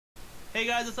Hey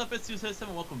guys, what's up? It's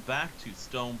Snoop787. Welcome back to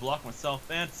StoneBlock.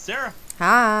 Myself and Sarah.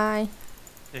 Hi.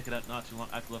 Pick it up not too long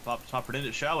after the top it in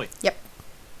it, shall we? Yep.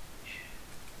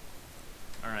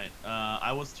 Alright,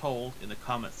 I was told in the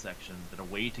comment section that a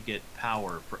way to get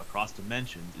power across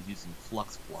dimensions is using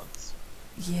flux plugs.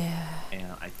 Yeah.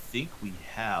 And I think we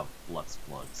have flux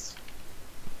plugs.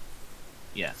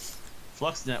 Yes.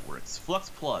 Flux networks. Flux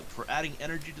plug for adding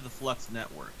energy to the flux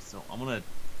network. So I'm gonna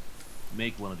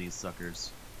make one of these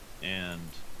suckers and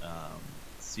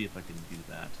see if I can do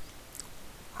that.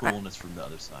 Coolness from the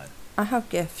other side. I have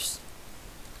gifts.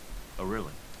 Oh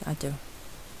really? I do.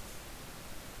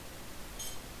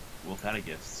 What kind of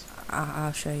gifts?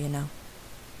 I'll show you now.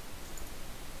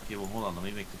 Okay, well hold on, let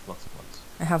me make the flux plugs.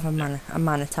 I have a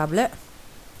mana tablet.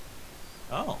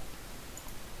 Oh.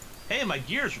 Hey, my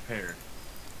gear's repaired.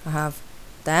 I have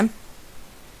them.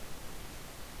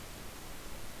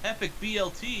 Epic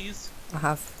BLTs. I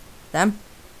have them.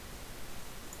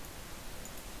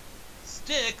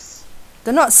 Sticks.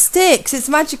 They're not sticks. It's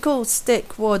magical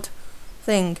stick wood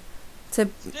thing to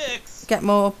Sticks. get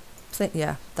more.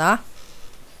 Yeah, that.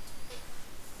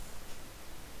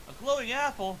 A glowing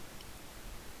apple.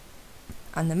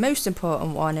 And the most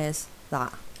important one is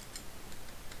that.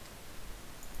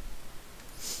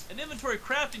 An inventory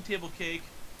crafting table cake.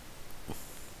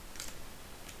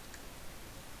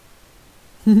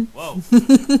 Whoa.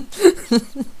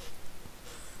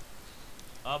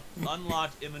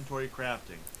 Unlocked inventory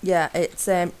crafting. Yeah, it's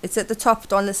at the top.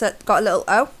 The one that's got a little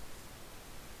O.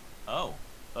 Oh.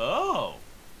 Oh.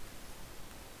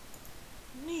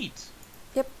 Neat.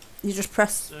 Yep. You just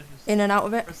press So in and out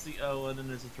of it. press the O and then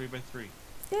there's a 3x3.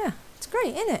 Yeah, it's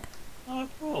great, isn't it? Oh,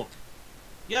 cool.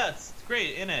 Yeah, it's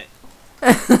great, isn't it?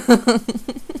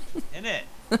 In it.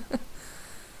 Do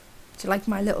you like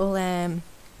my little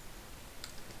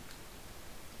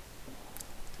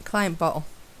client bottle?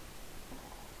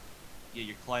 Yeah,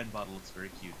 your Klein bottle looks very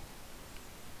cute.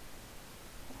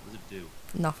 What does it do?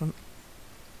 Nothing.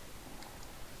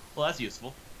 Well, that's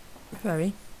useful.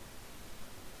 Very.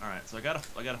 All right, so I got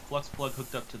a flux plug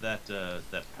hooked up to that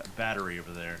battery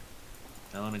over there.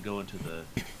 Now I'm gonna go into the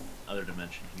other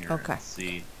dimension here. Okay. And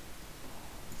see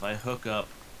if I hook up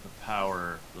the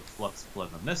flux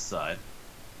plug on this side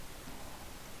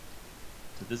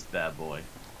to this bad boy.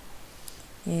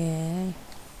 Yeah.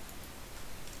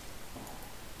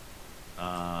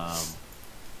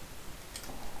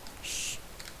 Shh.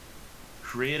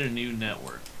 Create a new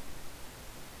network.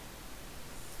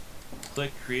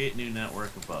 Click create new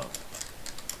network above.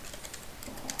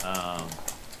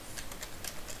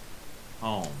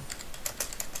 Home.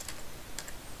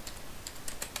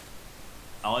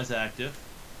 Always active.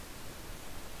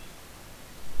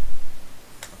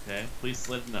 Okay, please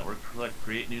select the network. Click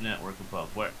create new network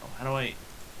above. Where? Oh, how do I?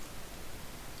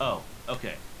 Oh,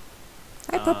 okay.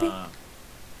 Hi, puppy.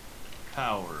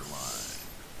 Power line.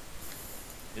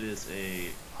 It is a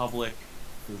public.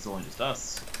 This is only just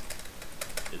us.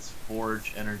 It's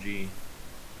Forge Energy,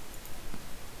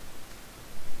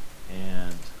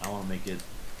 and I want to make it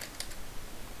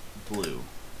blue.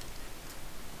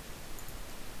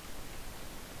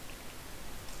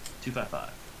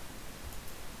 255.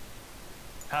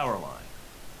 Power line.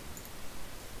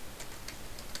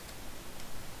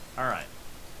 Alright.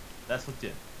 That's hooked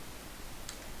in.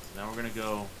 So now we're going to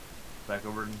go back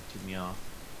over to Meow.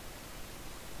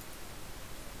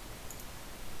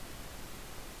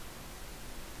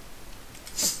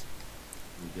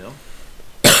 Here we go.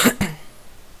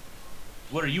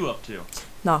 What are you up to?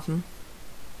 Nothing.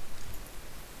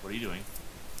 What are you doing?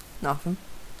 Nothing.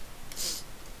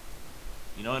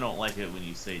 You know I don't like it when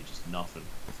you say just nothing.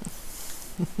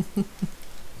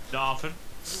 Nothing.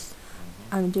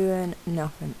 I'm doing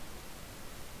nothing.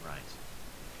 Right.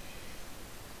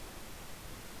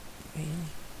 Really?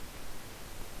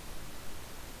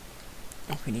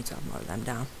 We need to have more of them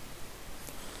down.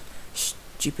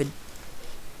 Stupid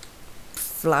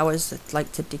flowers that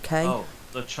like to decay. Oh,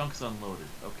 the chunk's unloaded.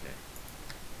 Okay.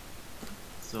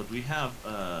 So do we have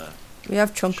We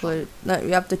have chunk load. No,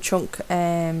 we have the chunk.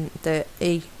 The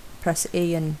E. Press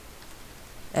E and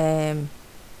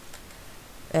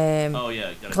oh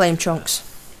yeah, gotta claim clear chunks.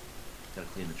 Gotta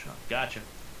clean the chunk. Gotcha.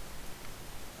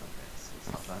 Okay, so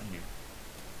let's hop out of here.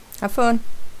 Have fun.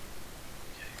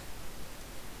 Okay.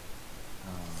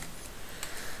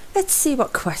 Let's see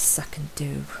what quests I can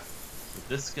do. So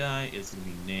this guy is gonna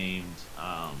be named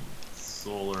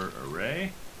Solar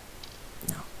Array.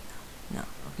 No.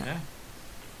 Okay.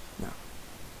 No.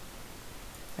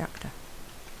 Reactor.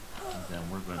 And then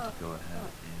we're going to go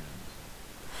ahead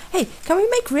Hey, can we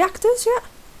make reactors yet?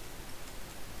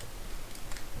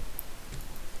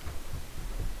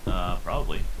 and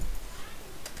probably.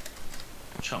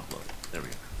 chunk load. There we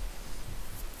go.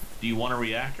 Do you want a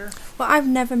reactor? Well, I've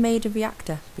never made a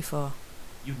reactor before.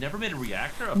 You've never made a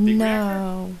reactor? A big reactor?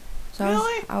 No. So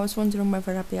Really? I was wondering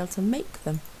whether I'd be able to make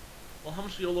them. Well, how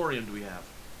much Yolorium do we have?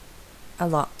 A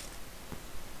lot.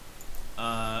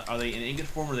 Are they in ingot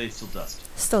form or are they still dust?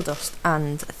 Still dust.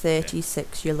 And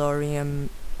 36 Yolorium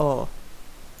ore.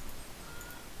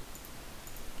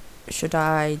 Should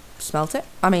I smelt it?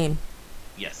 I mean...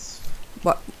 Yes.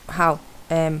 What? How?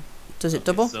 Does it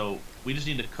double? So, we just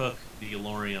need to cook the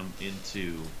Yolorium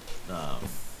into...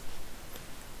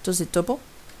 Does it double?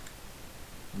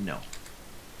 No.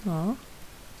 Oh.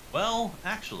 Well,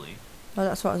 actually... Well,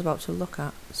 that's what I was about to look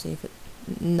at. See if it...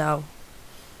 No.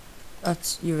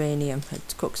 That's uranium.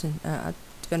 It cooks in... I'm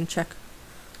going to check.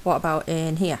 What about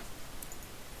in here?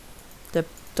 The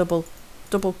double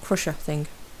crusher thing.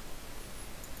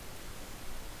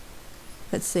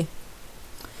 Let's see.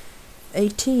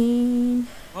 18...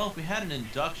 Well, if we had an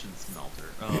induction smelter...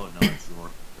 Oh, no, it's more...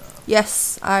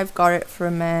 Yes, I've got it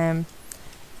from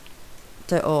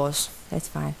the ores. It's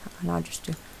fine. And I'll just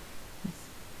do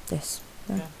this.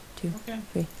 Okay. 1, 2, Okay.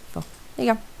 3, 4. There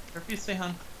you go. Careful you stay,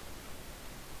 hon.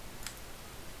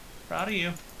 Proud of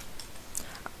you.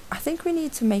 I think we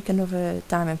need to make another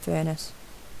diamond furnace.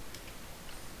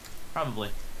 Probably.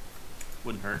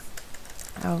 Wouldn't hurt.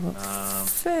 Oh,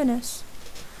 furnace.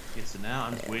 Okay, so now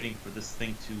I'm just waiting for this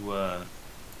thing to,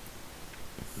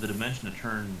 for the dimension to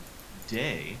turn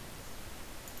day.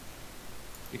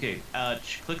 Okay,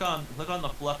 click on the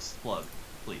flux plug,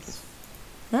 please.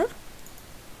 Huh?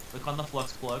 Click on the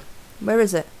flux plug. Where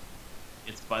is it?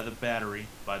 It's by the battery,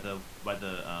 by the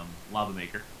lava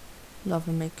maker.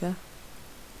 Lava maker.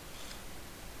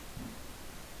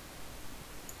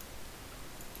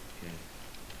 Okay.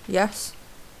 Yes.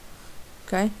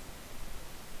 Okay.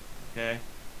 Okay.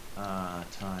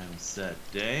 Time set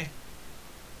day.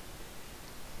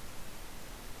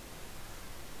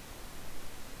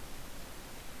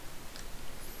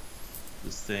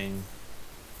 This thing.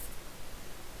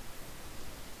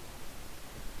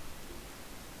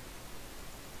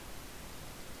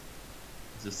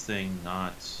 Is this thing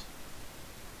not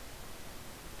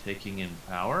taking in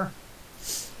power?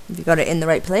 Have you got it in the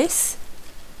right place?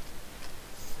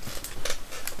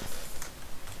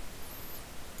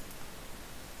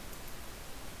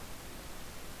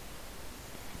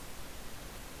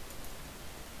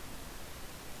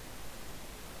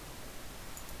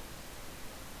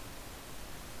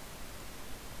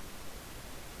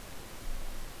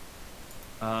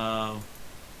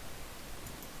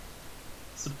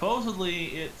 Supposedly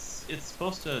it's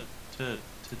supposed to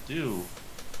do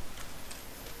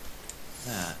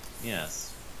that.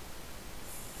 Yes.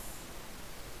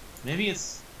 Maybe it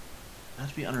has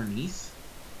to be underneath.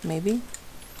 Maybe.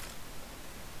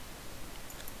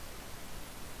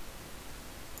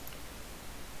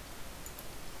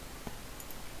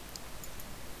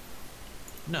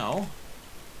 No.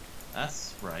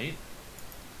 That's right.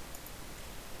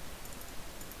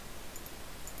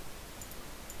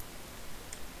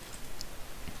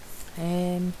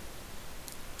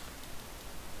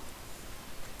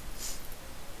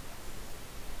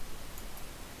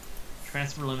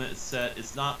 Transfer limit is set.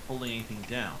 It's not pulling anything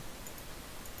down.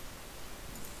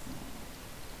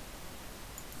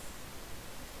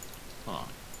 Hold on.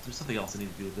 There's something else I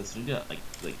need to do with this. I need to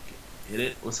like hit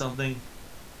it with something.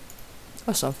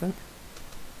 Or something.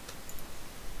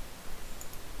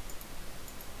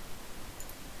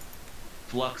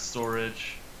 Flux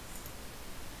storage.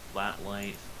 Flat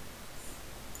light.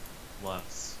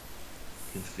 Flux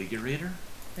configurator,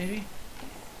 maybe?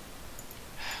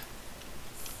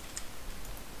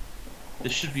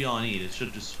 This should be all I need. It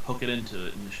should just hook it into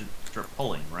it and it should start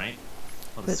pulling, right?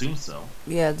 I would assume so.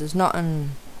 Yeah, there's not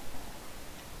an...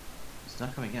 It's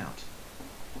not coming out.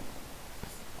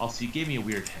 Also, you gave me a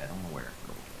weird head. I'm aware.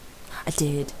 I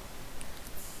did.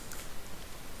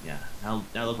 Yeah, now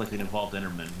I look like an involved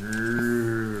Enderman.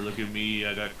 Rrr, look at me,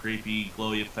 I got creepy,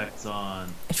 glowy effects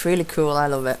on. It's really cool, I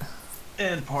love it.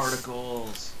 And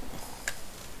particles.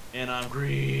 And I'm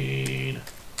green.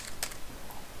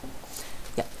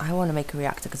 Yeah, I want to make a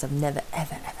reactor because I've never,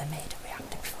 ever made a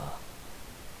reactor before.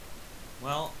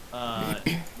 Well,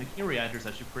 making a reactor is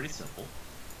actually pretty simple.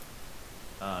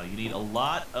 You need a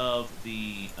lot of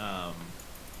the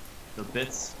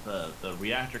bits, the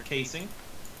reactor casing.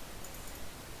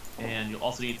 And you'll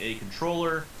also need a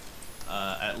controller,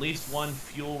 at least one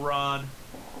fuel rod,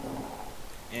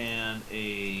 and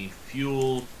a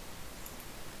fuel,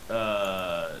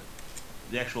 the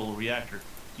actual reactor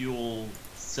fuel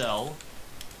cell.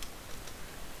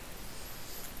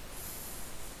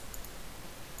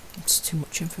 It's too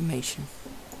much information.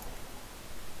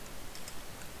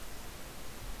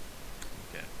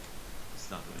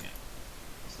 not doing it.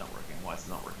 It's not working. Why is it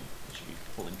not working? It should be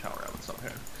pulling power out. Stop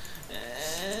here.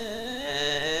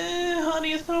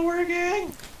 Honey, it's not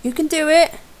working. You can do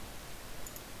it.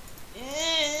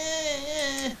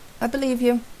 I believe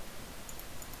you.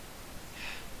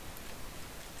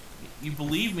 You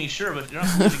believe me, sure, but you're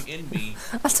not believing in me.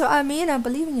 That's what I mean. I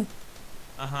believe in you.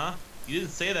 Uh-huh. You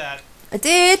didn't say that. I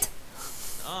did.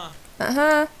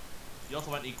 Uh-huh. You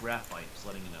also might need graphite, just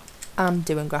letting you know. I'm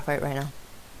doing graphite right now.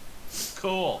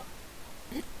 Cool.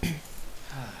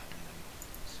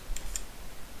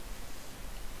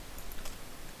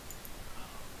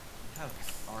 Have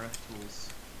RF tools?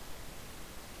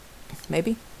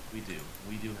 Maybe. We do.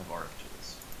 We do have RF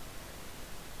tools.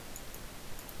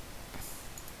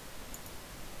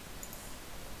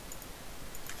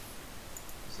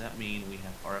 Does that mean we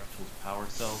have RF tools power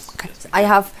cells? Okay. Yes, I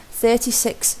have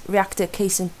 36 reactor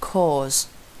casing cores.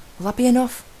 Will that be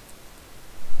enough?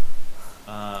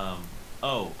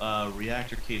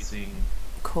 Reactor casing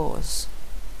Cores.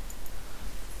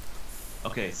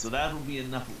 Okay, so that will be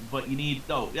enough, but you need,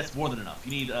 that's more than enough.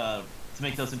 You need to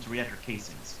make those into reactor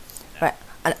casings. Right,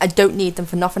 and I don't need them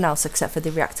for nothing else except for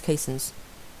the reactor casings.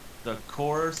 The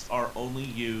cores are only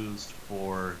used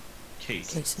for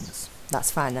casings.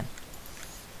 That's fine then.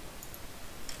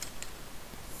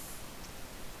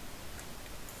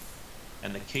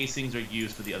 And the casings are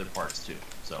used for the other parts too,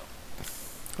 so.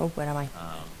 Oh, where am I?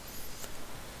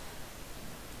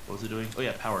 What was it doing? Oh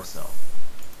yeah, power cell.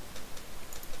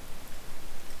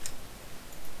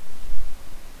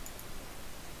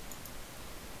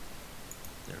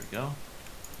 There we go.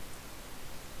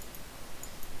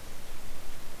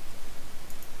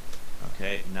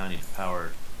 Okay, now I need a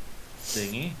power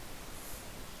thingy.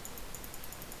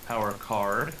 Power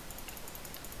card.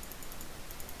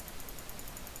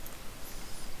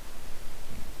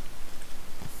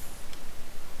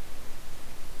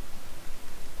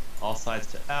 All sides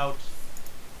to out.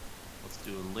 Let's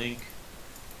do a link.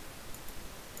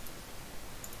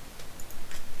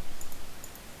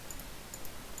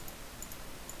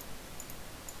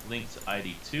 Link to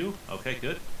ID2. Okay,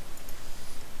 good.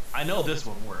 I know this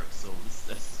one works, so this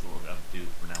is what we're gonna have to do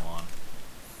from now on.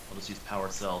 I'll just use power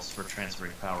cells for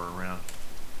transferring power around.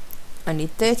 I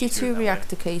need 32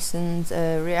 reactor casings,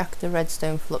 reactor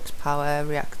redstone flux power,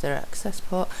 reactor access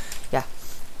port. Yeah.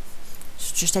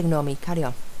 Just ignore me. Carry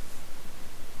on.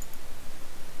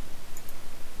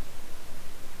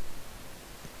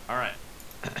 Alright.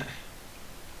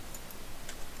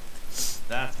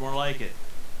 That's more like it.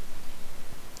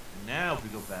 And now if we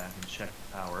go back and check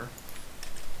the power,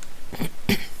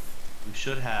 we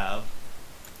should have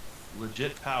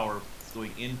legit power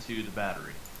going into the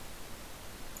battery.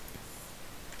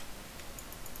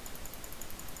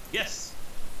 Yes!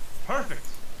 Perfect!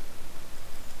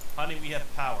 Honey, we have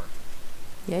power.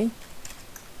 Yay. You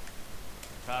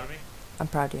proud of me? I'm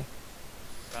proud of you.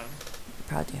 Proud of me? I'm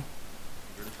proud of you.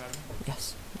 You really proud of me?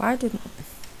 Yes. Why didn't...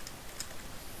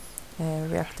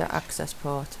 reactor access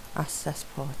port. Access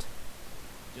port.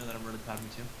 You know that I'm really proud of me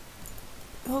too?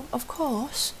 Well, of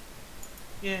course.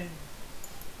 Yeah.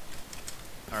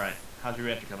 Alright, how's your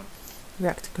reactor coming?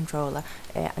 Reactor controller.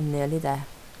 I'm nearly there.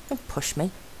 Don't push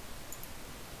me.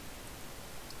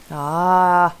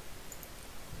 Ah.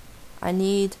 I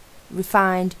need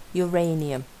refined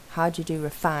uranium. How do you do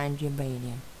refined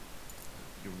uranium?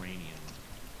 Uranium.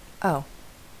 Oh.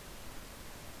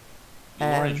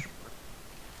 Uranium.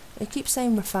 It keeps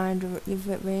saying refined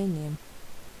uranium.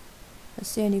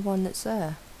 That's the only one that's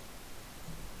there.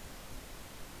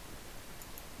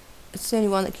 It's the only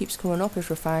one that keeps coming up is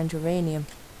refined uranium.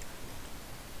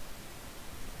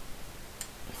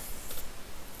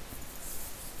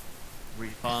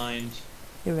 Refined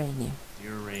Uranium.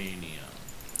 uranium.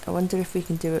 I wonder if we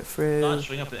can do it through... Not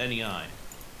showing up at NEI.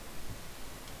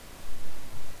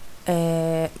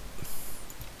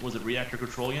 Was it reactor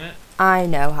control unit? I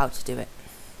know how to do it.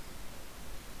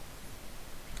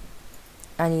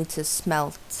 I need to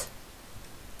smelt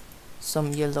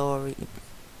some uranium.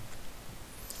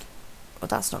 Oh,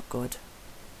 that's not good.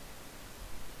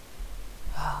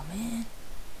 Oh, man.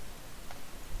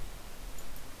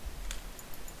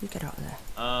 You get out of there.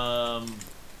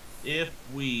 If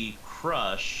we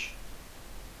crush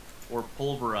or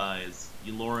pulverize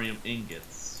uranium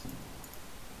ingots,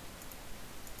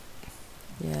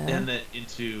 Yeah. and then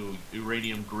into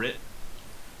uranium grit,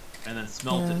 and then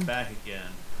smelt it back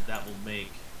again, that will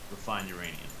make refined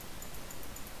uranium.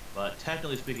 But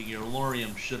technically speaking,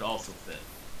 uranium should also fit.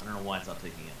 I don't know why it's not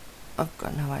taking it. I've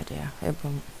got no idea. It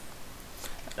won't.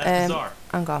 That's bizarre.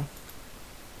 Hang on.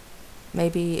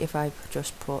 Maybe if I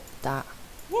just put that.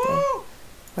 Woo!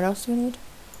 What else do we need?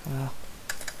 Oh.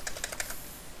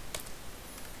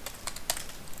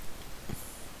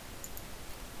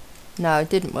 No, it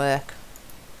didn't work.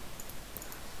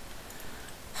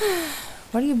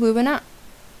 What are you moving at?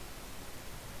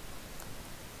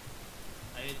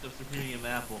 I ate the supreme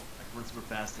apple. I can run super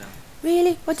fast now.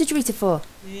 Really? What did you eat it for?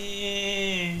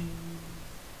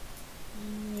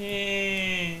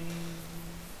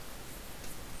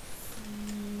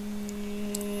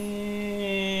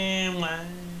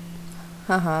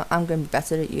 Haha, I'm going to be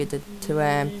better at you to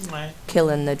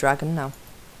killing the dragon now.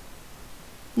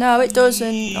 No, it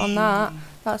doesn't on that.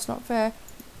 That's not fair.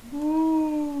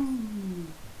 I'm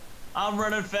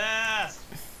running fast.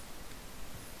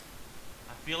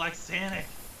 I feel like Sonic.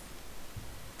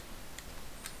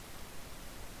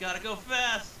 Gotta go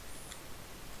fast.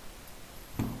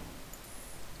 Oh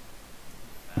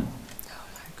my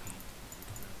god.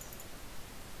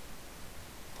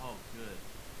 Oh, good.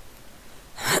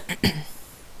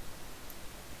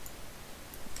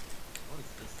 What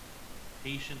is this?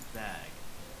 Patient bag.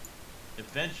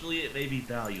 Eventually it may be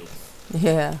valuable.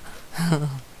 Yeah.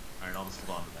 Alright, I'll just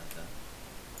hold on to that then.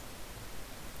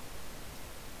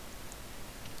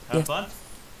 Have fun?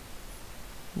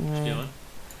 What you doing?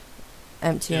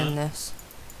 Emptying this.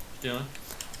 What you doing?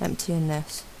 Emptying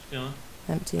this. What you doing?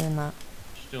 Emptying that.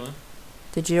 What you doing?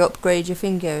 Did you upgrade your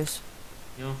fingers?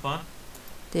 You having fun?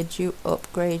 Did you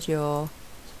upgrade your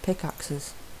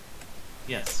pickaxes?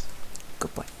 Yes.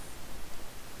 Good boy.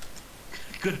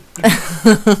 Good.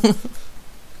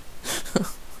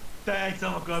 Thanks,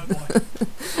 I'm a good boy.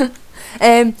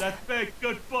 That's big.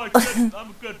 Good boy. Good. I'm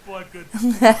a good boy. Good.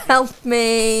 Help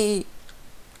me.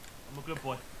 I'm a good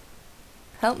boy.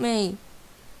 Help me.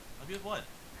 I'll be with what?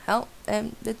 Help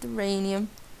the uranium.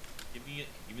 Give me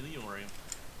the uranium.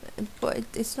 But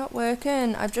it's not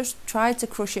working. I just tried to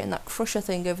crush it in that crusher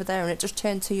thing over there, and it just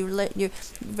turned to your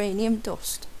uranium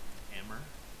dust. Hammer.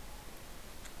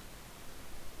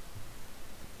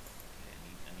 Okay,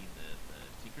 I need the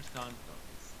Tinker's Con. Oh,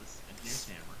 this engineer's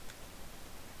hammer.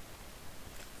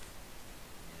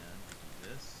 And do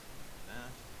this,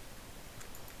 that,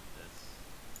 this.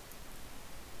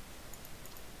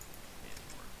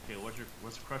 Okay,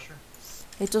 what's the crusher?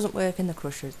 It doesn't work in the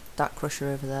crusher. That crusher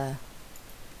over there.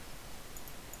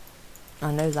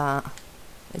 I know that.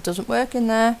 It doesn't work in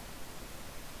there.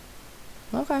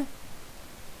 Okay.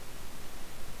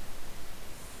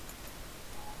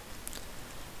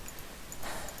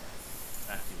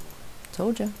 Back to you.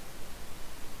 Told you.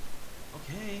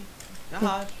 Okay.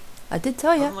 Gosh. I did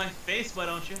tell you. Cover my face, why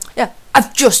don't you? Yeah,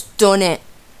 I've just done it.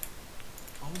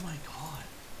 Oh my god.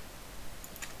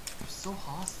 You're so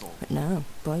hostile. But no,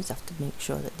 boys have to make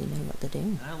sure that they know what they're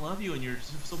doing. And I love you, and you're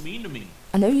so mean to me.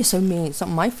 I know you're so mean. It's not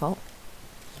my fault.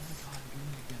 Oh my god, I'm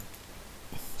doing it again.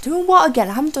 Doing what again?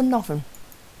 I haven't done nothing.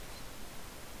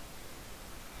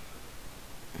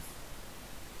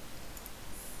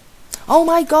 Oh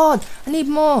my god! I need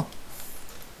more.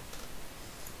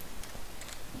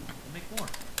 Make more.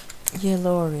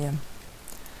 Yellorium.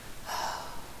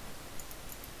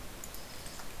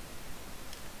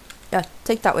 Yeah,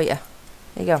 take that with you.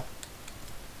 There you go.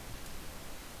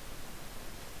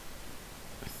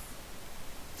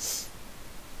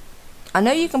 I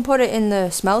know you can put it in the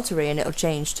smeltery and it'll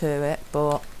change to it,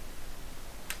 but...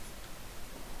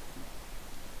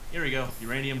 Here we go.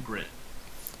 Uranium grit.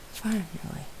 Finally.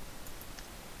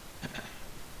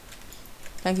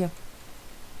 Thank you.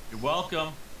 You're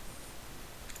welcome.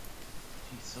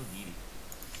 She's so needy.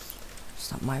 It's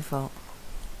not my fault.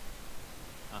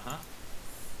 Uh-huh.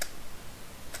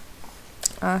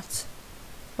 At...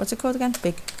 What's it called again?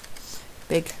 Big.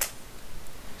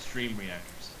 Extreme reactors.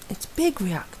 It's big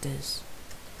reactors.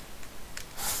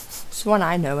 It's the one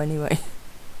I know anyway.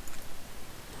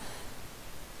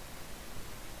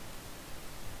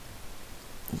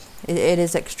 It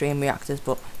is extreme reactors,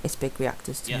 but it's big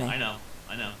reactors to me. Yeah, I know.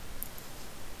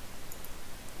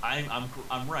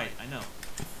 I'm right. I know.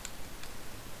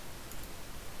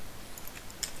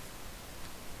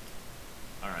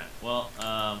 All right. Well,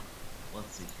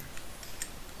 let's see here.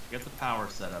 We got the power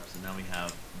set up, so now we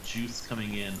have juice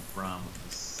coming in from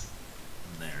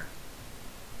there.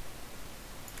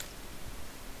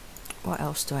 What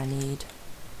else do I need?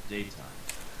 Daytime.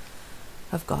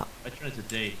 I've got... If I turn it to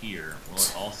day here, will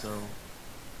it also...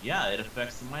 Yeah, it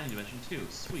affects the mining dimension too.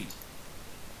 Sweet.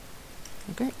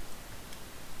 Okay.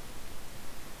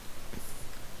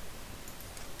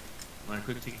 I'm gonna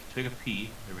quickly take a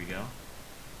pee. There we go.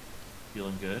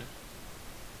 Feeling good.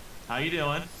 How you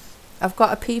doing? I've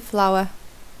got a pea flower.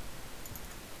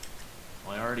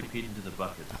 Well, I already peed into the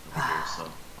bucket over here,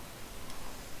 so...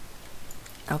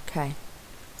 Okay.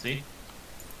 See?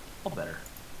 All better.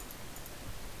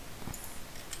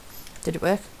 Did it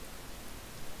work?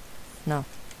 No.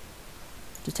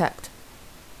 Detect.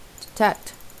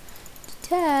 Detect.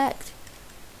 Detect.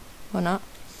 Or not.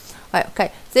 Right,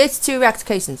 okay. 32 reactor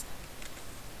casings.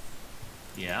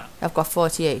 Yeah. I've got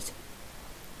 48.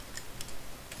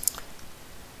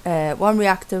 1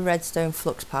 reactor redstone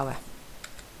flux power.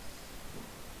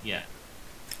 Yeah.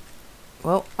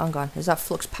 Well, hang on. Is that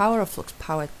flux power or flux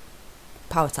power?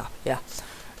 Power tap, yeah.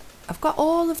 I've got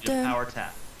all of them. Power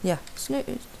tap. Yeah.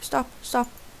 Stop.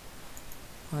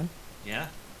 1. Yeah.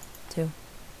 2.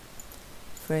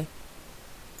 3.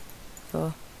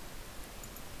 4.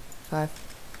 5.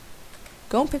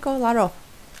 Go and pick all that up.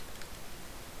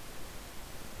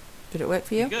 Did it work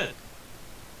for you? Good.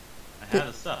 I have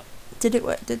the stuff. Did it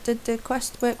work? Did the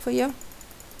quest work for you?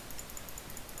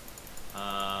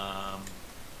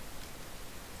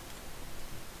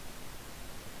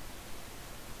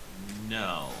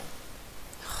 No.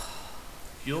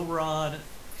 Fuel rod,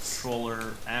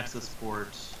 controller, access port.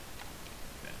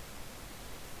 Okay.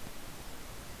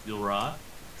 Fuel rod,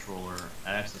 controller,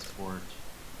 access port,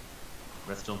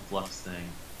 redstone flux thing,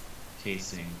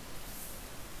 casing.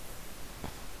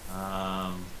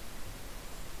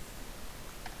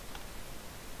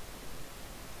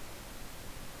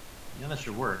 Yeah, that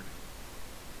should work.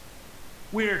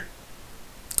 Weird.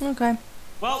 Okay.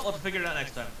 Well, we'll have to figure it out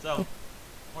next time. So,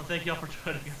 I want to thank you all for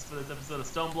joining us for this episode of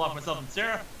StoneBlock. Myself and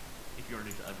Sarah. If you're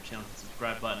new to our channel, hit the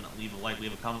subscribe button, leave a like,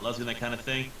 leave a comment, let us do that kind of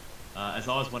thing. As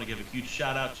always, I want to give a huge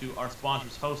shout out to our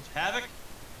sponsors, Host Havoc.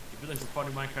 If you'd like to support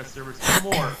Minecraft servers and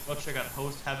more, go check out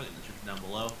Host Havoc in the description down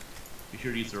below. Be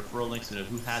sure to use the referral links to know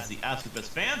who has the absolute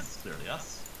best fans. It's clearly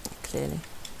us. Clearly.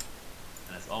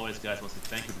 And as always, guys, I want to say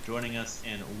thank you for joining us,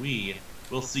 and we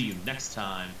will see you next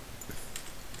time.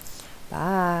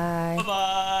 Bye.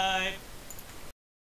 Bye-bye.